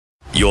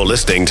You're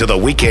listening to the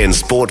Weekend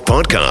Sport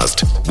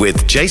Podcast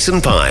with Jason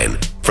Pine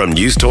from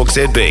News Talk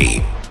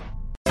ZB.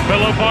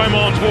 Philip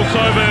Beaumont walks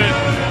over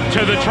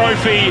to the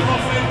trophy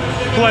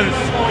plinth,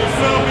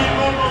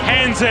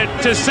 hands it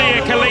to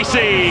Sia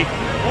Khaleesi,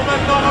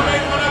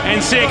 and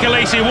Sia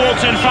Khaleesi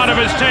walks in front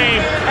of his team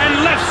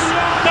and lifts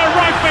the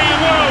Rugby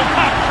World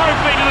Cup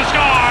trophy to the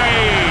sky.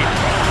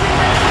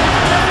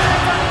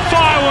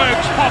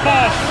 Fireworks pop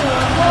off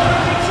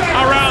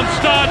around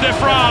Stade de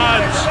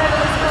France.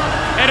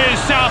 It is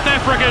South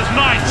Africa's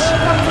night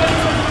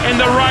in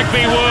the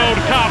Rugby World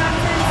Cup.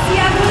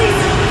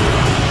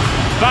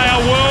 They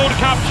are World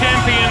Cup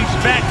champions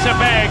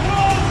back-to-back,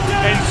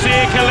 and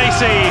Sia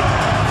Khaleesi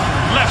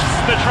lifts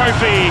the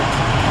trophy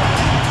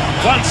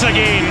once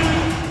again.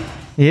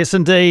 Yes,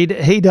 indeed,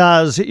 he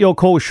does. Your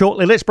call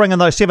shortly. Let's bring in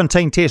those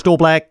 17-test All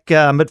Black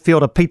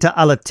midfielder Pita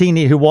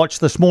Alatini, who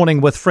watched this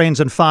morning with friends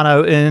and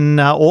whānau in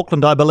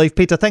Auckland, I believe.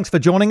 Peter, thanks for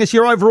joining us.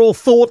 Your overall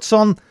thoughts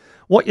on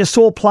what you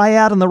saw play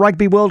out in the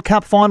Rugby World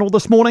Cup final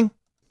this morning?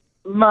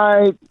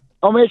 Mate,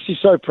 I'm actually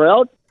so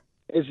proud.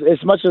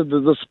 As much as the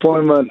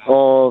disappointment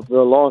of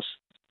the loss,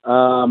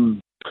 I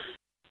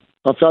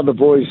felt the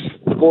boys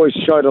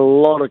showed a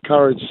lot of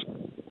courage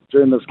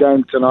during this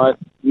game tonight,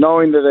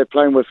 knowing that they're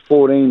playing with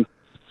 14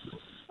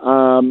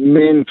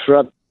 men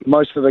throughout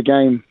most of the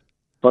game.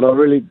 But I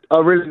really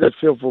did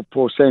feel for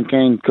poor Sam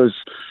Cane, because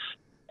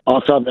I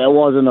thought that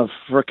wasn't a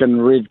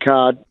freaking red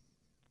card.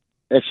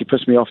 Actually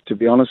pissed me off, to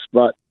be honest.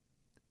 But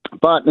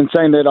in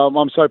saying that,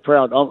 I'm so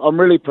proud. I'm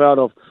really proud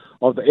of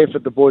the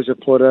effort the boys have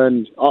put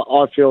in.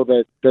 I feel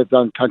that they've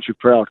done country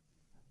proud.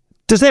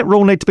 Does that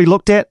rule need to be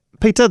looked at,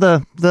 Peter?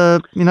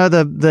 The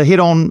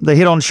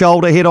head on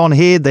shoulder, head on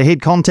head, the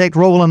head contact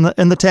rule in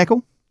the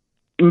tackle?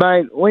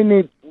 Mate, we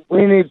need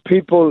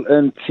people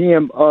in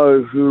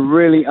TMO who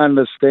really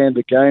understand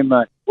the game,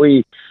 mate.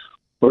 We've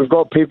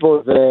got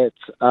people that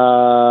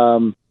are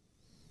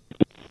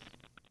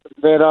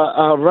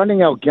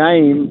running our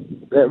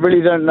game that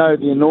really don't know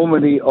the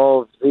enormity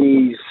of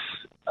these,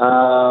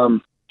 the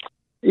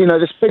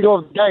speed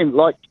of the game.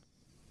 Like,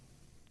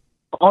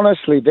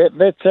 honestly,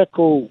 that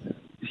tackle,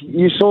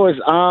 you saw his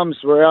arms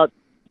were out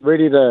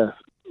ready to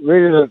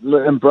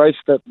embrace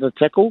the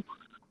tackle,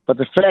 but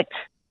the fact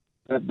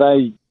that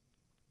they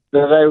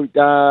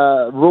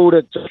ruled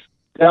it just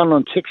down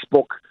on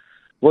textbook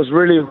was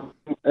really,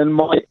 in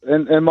my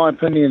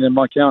opinion, in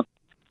my count,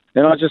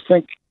 and I just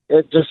think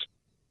it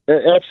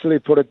absolutely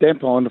put a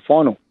damper on the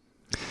final.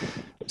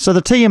 So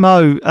the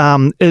TMO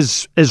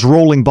is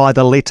ruling by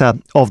the letter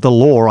of the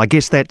law. I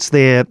guess that's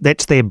their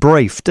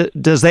brief.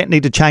 Does that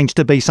need to change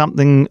to be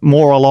something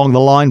more along the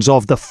lines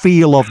of the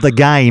feel of the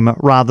game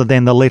rather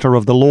than the letter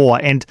of the law?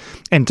 And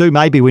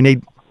maybe we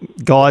need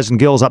guys and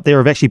girls up there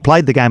who've actually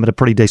played the game at a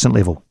pretty decent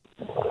level?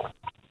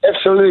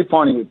 Absolutely,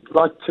 Ponny.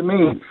 Like, to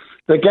me,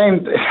 the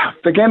game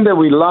that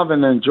we love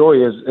and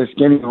enjoy is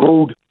getting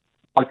ruled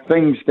by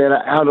things that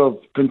are out of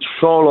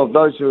control of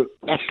those who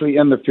are actually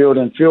in the field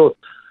and feel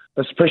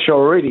a special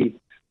already.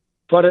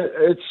 But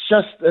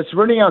it's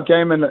ruining our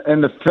game in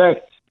the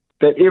fact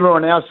that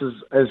everyone else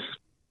is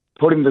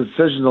putting the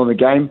decisions on the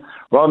game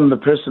rather than the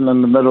person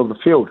in the middle of the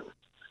field.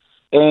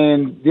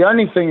 And the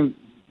only thing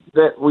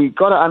that we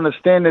got to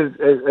understand is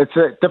it's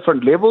at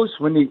different levels.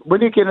 When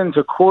you get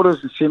into quarters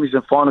and semis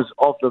and finals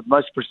of the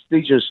most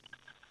prestigious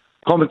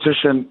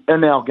competition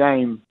in our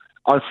game,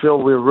 I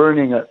feel we're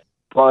ruining it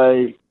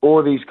by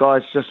all these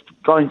guys just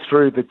going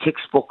through the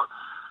textbook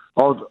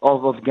of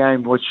the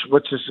game, which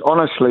is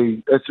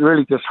honestly, it's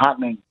really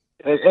disheartening.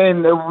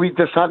 And it will be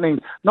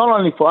disheartening not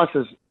only for us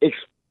as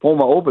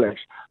ex-former All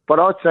Blacks, but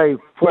I'd say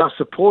for our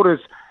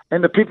supporters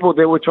and the people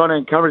that we're trying to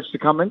encourage to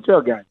come into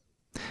our game.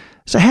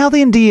 So how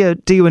then do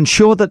you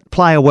ensure that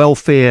player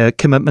welfare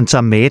commitments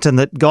are met and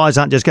that guys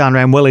aren't just going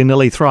around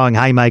willy-nilly throwing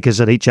haymakers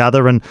at each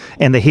other and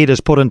the head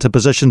is put into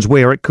positions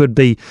where it could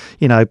be,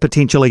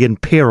 potentially in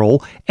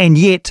peril, and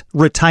yet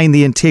retain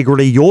the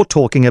integrity you're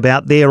talking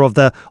about there of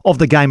the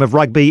game of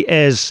rugby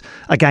as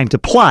a game to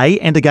play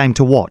and a game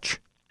to watch?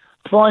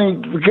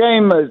 Fine.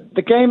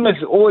 The game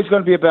is always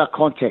going to be about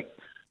contact.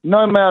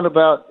 No matter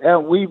about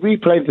we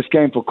play this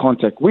game for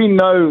contact. We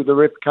know the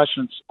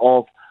repercussions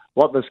of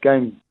what this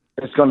game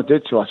it's going to do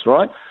to us,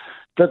 right?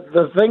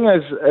 The thing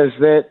is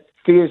that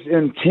there's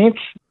intent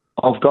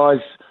of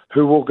guys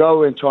who will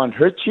go and try and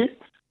hurt you,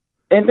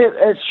 and that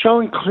it's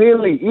showing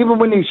clearly, even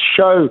when you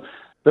show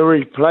the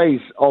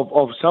replays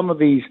of some of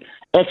these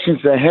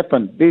actions that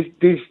happen,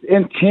 there's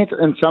intent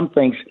in some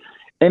things,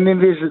 and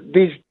then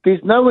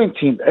there's no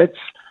intent.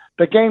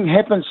 The game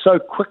happens so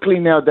quickly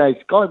nowadays.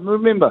 Guys,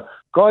 remember,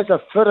 guys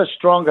are fitter,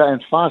 stronger,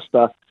 and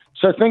faster,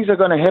 so things are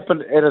going to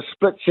happen at a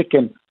split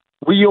second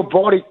where your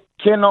body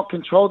cannot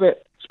control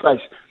that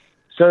space.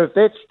 So if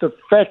that's the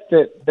fact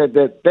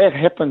that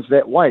happens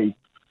that way,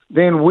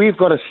 then we've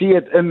got to see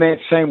it in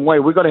that same way.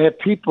 We've got to have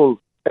people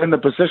in the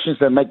positions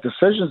that make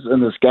decisions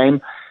in this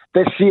game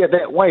that see it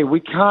that way. We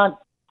can't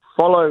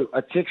follow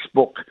a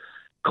textbook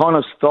kind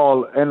of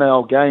style in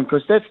our game,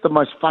 because that's the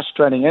most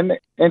frustrating. And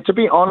to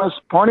be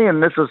honest, Ponny,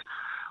 and this is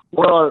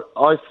what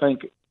I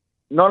think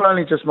not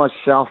only just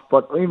myself,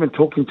 but even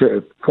talking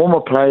to former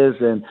players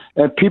and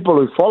people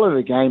who follow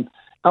the game,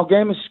 our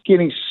game is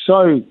getting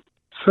so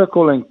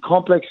fickle and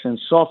complex and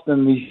soft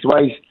in these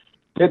ways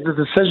that the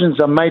decisions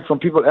are made from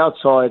people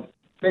outside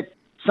that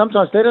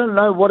sometimes they don't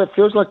know what it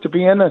feels like to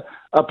be in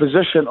a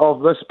position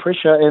of this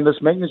pressure and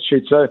this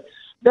magnitude. So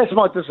that's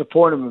my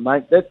disappointment,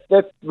 mate.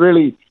 That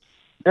really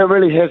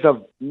has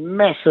a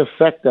massive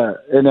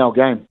factor in our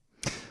game.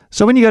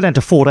 So when you go down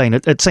to 14,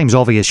 it seems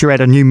obvious you're at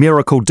a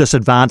numerical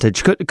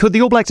disadvantage. Could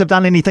the All Blacks have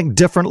done anything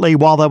differently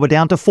while they were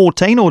down to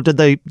 14, or did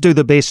they do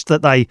the best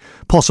that they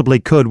possibly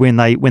could when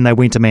they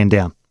went a man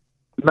down?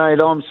 Mate,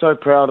 I'm so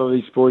proud of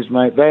these boys,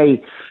 mate.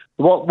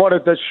 What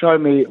it did show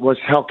me was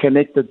how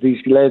connected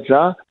these lads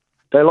are.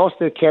 They lost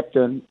their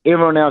captain.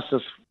 Everyone else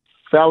just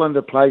fell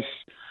into place.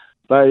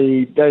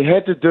 They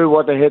had to do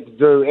what they had to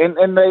do,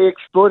 and they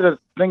exploited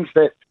things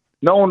that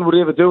no one would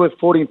ever do with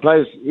 14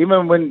 players,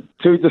 even when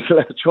 2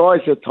 disallowed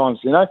tries at times,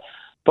 you know.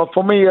 But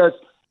for me,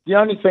 the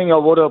only thing I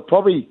would have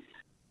probably,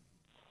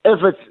 if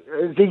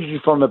it's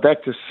easy from the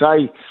back to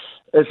say,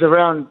 is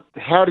around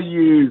how do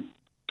you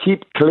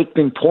keep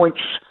collecting points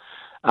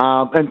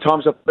in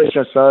times of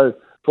pressure. So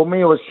for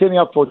me, it was setting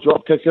up for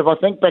drop kicks. If I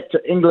think back to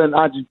England,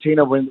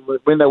 Argentina, when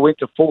they went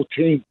to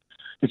 14,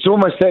 it's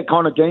almost that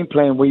kind of game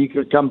plan where you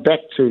could come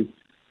back to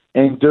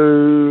and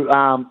do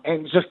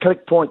and just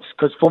collect points.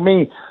 Because for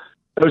me,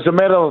 it was a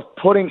matter of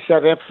putting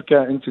South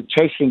Africa into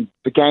chasing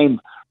the game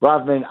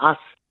rather than us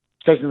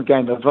chasing the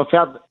game. If I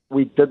felt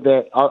we did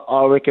that,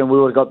 I reckon we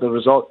would have got the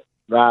result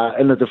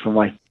in a different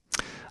way.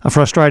 A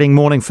frustrating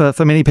morning for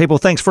many people.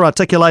 Thanks for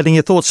articulating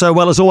your thoughts so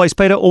well as always,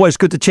 Peter. Always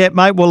good to chat,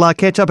 mate. We'll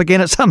catch up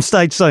again at some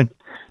stage soon.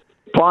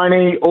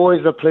 Piney,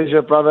 always a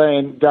pleasure, brother.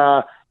 And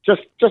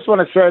just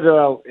want to say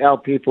to our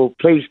people,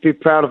 please be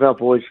proud of our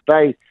boys.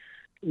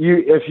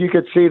 If you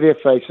could see their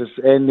faces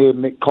and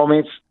their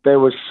comments, they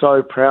were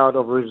so proud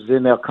of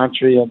representing our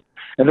country, and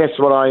that's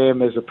what I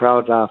am as a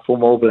proud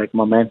former All Black,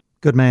 my man.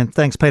 Good man.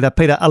 Thanks, Peter.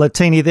 Pita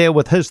Alatini there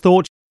with his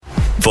thoughts.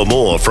 For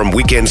more from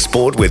Weekend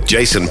Sport with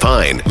Jason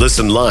Pine,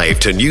 listen live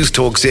to News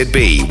Talk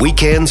ZB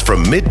weekends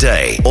from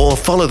midday or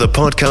follow the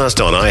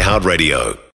podcast on iHeartRadio.